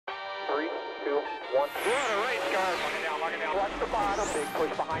2, 1. What a race car. Lock it down. Watch the bottom. Big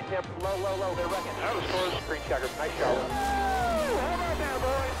push behind him. Low. They're wrecking. That was close. Green checker. Nice job. Woo! How about that,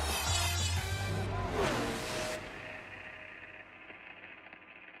 boys?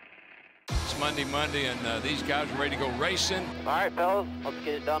 It's Monday, and these guys are ready to go racing. All right, fellas. Let's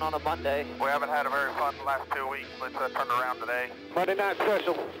get it done on a Monday. We haven't had a very fun last 2 weeks. Let's turn around today. Monday night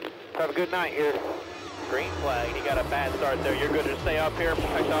special. Have a good night here. Green flag. You got a bad start there. You're good to stay up here.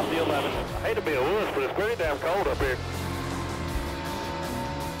 Protect off the 11. I hate to be a wuss, but it's pretty damn cold up here.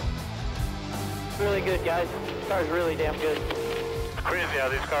 Really good, guys. This car's really damn good. It's crazy how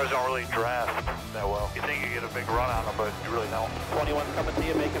these cars don't really draft that well. You think you get a big run on them, but you really don't. 21's coming to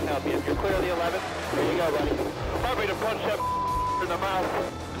you. Make him help you. If you're clear of the 11, here you go, buddy. Probably to punch that in the mouth.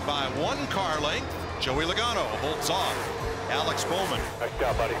 By 1 car length, Joey Logano holds off Alex Bowman. Nice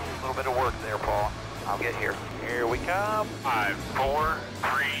job, buddy. A little bit of work there, Paul. I'll get here. Here we come. 5, 4,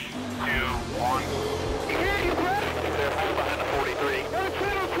 3, 2, 1. Here you go. They're behind the 43. That's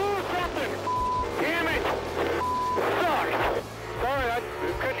something. Damn it. Sorry, I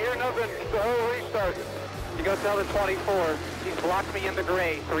couldn't hear nothing the whole restart. You go tell the 24. He's blocked me in the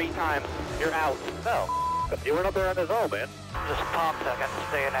gray 3 times. You're out. No. You weren't up there on his own, man. Just pumped. I got to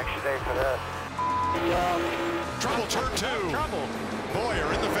stay an extra day for this. Trouble, turn 2. Trouble.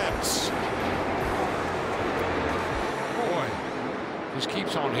 Boyer in the fence. Boy, just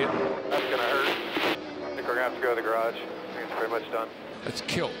keeps on hitting. That's going to hurt. I think we're going to have to go to the garage. I think it's pretty much done. That's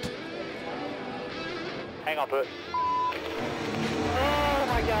kilt. Hang on to it. Oh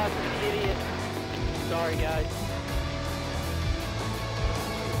my God, idiot. Sorry, guys.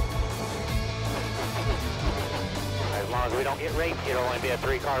 As long as we don't get raced, it'll only be a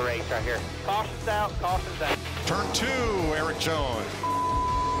 3-car race right here. Caution's out, caution's out. Turn 2, Eric Jones.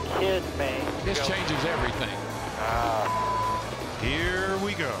 Kids, man. This changes everything. Here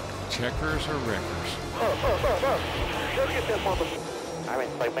we go. Checkers or wreckers. Let's get this one. I mean,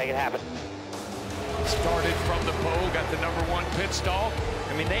 like, make it happen. Started from the pole, got the #1 pit stall.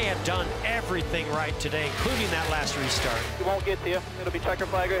 I mean, they have done everything right today, including that last restart. It won't get to you. It'll be checker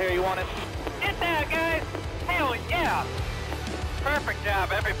flag right here. You want it? Get that, guys! Hell yeah! Perfect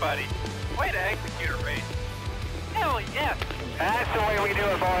job, everybody. Way to execute a race. Hell yes! That's the way we do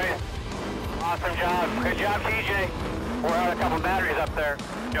it, boys. Awesome job. Good job, TJ. We're out a couple batteries up there.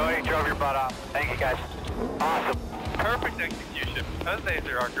 Joey drove your butt off. Thank you, guys. Awesome. Perfect execution. Those days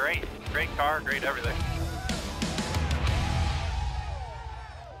are great. Great car, great everything.